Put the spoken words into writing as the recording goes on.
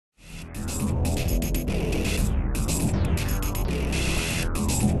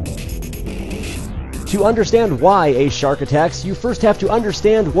To understand why a shark attacks, you first have to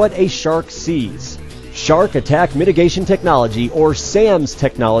understand what a shark sees. Shark Attack Mitigation Technology, or SAMS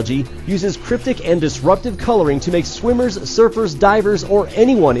technology, uses cryptic and disruptive coloring to make swimmers, surfers, divers, or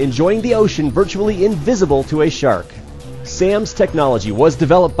anyone enjoying the ocean virtually invisible to a shark. SAMS technology was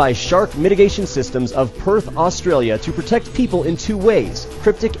developed by Shark Mitigation Systems of Perth, Australia to protect people in two ways: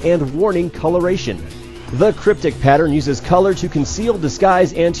 cryptic and warning coloration. The cryptic pattern uses color to conceal,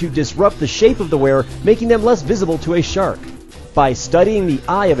 disguise, and to disrupt the shape of the wearer, making them less visible to a shark. By studying the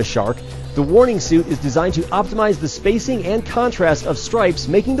eye of a shark, the warning suit is designed to optimize the spacing and contrast of stripes,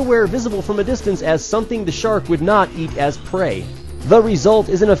 making the wearer visible from a distance as something the shark would not eat as prey. The result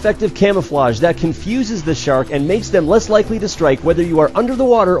is an effective camouflage that confuses the shark and makes them less likely to strike whether you are under the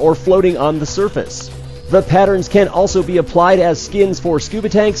water or floating on the surface. The patterns can also be applied as skins for scuba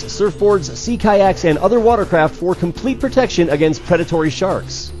tanks, surfboards, sea kayaks, and other watercraft for complete protection against predatory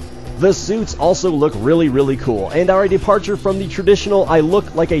sharks. The suits also look really cool and are a departure from the traditional "I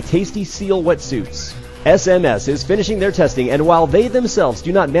look like a tasty seal" wetsuits. SMS is finishing their testing, and while they themselves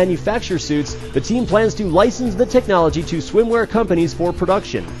do not manufacture suits, the team plans to license the technology to swimwear companies for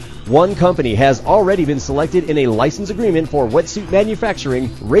production. One company has already been selected in a license agreement for wetsuit manufacturing,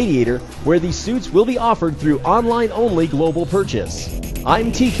 Radiator, where the suits will be offered through online-only global purchase.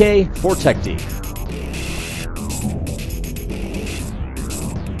 I'm TK for TechD.